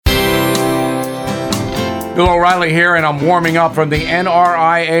Bill O'Reilly here, and I'm warming up from the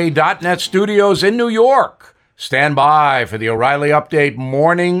NRIA.net studios in New York. Stand by for the O'Reilly Update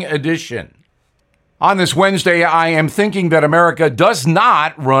Morning Edition. On this Wednesday, I am thinking that America does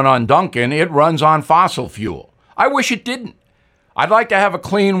not run on Dunkin', it runs on fossil fuel. I wish it didn't. I'd like to have a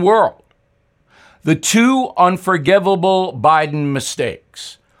clean world. The two unforgivable Biden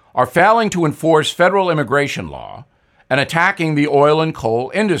mistakes are failing to enforce federal immigration law and attacking the oil and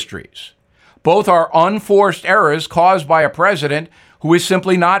coal industries. Both are unforced errors caused by a president who is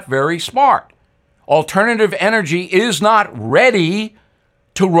simply not very smart. Alternative energy is not ready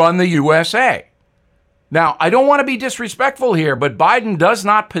to run the USA. Now, I don't want to be disrespectful here, but Biden does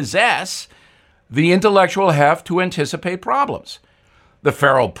not possess the intellectual heft to anticipate problems. The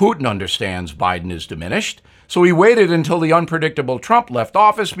feral Putin understands Biden is diminished, so he waited until the unpredictable Trump left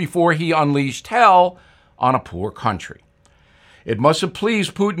office before he unleashed hell on a poor country. It must have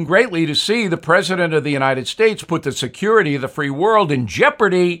pleased Putin greatly to see the President of the United States put the security of the free world in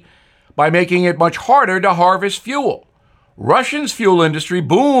jeopardy by making it much harder to harvest fuel. Russia's fuel industry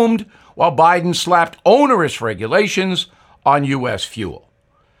boomed while Biden slapped onerous regulations on U.S. fuel.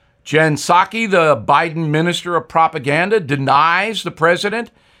 Jen Psaki, the Biden Minister of Propaganda, denies the president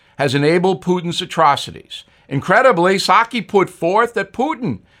has enabled Putin's atrocities. Incredibly, Psaki put forth that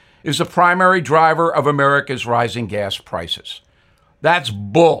Putin is the primary driver of America's rising gas prices. That's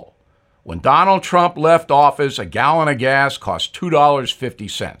bull. When Donald Trump left office, a gallon of gas cost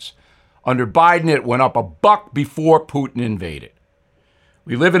 $2.50. Under Biden, it went up $1 before Putin invaded.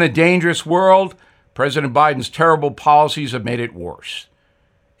 We live in a dangerous world. President Biden's terrible policies have made it worse.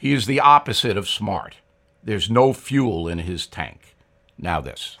 He is the opposite of smart. There's no fuel in his tank. Now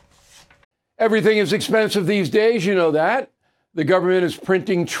this. Everything is expensive these days, you know that. The government is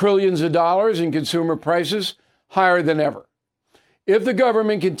printing trillions of dollars and consumer prices higher than ever. If the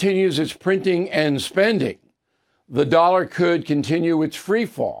government continues its printing and spending, the dollar could continue its free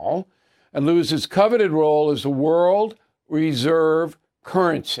fall and lose its coveted role as the world reserve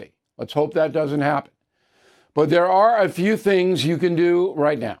currency. Let's hope that doesn't happen. But there are a few things you can do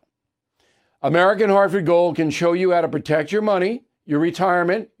right now. American Hartford Gold can show you how to protect your money, your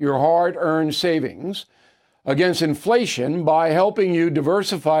retirement, your hard-earned savings against inflation by helping you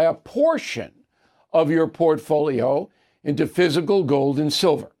diversify a portion of your portfolio into physical gold and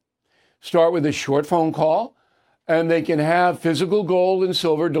silver. Start with a short phone call, and they can have physical gold and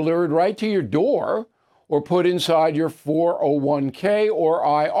silver delivered right to your door or put inside your 401k or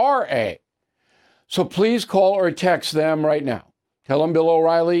IRA. So please call or text them right now. Tell them Bill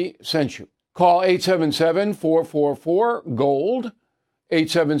O'Reilly sent you. Call 877-444-GOLD,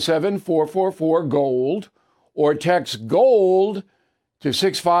 877-444-GOLD, or text GOLD to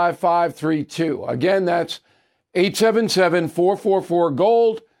 65532. Again, that's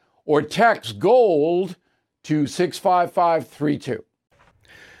 877-444-GOLD, or text GOLD to 65532.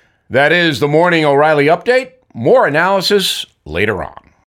 That is the Morning O'Reilly Update. More analysis later on.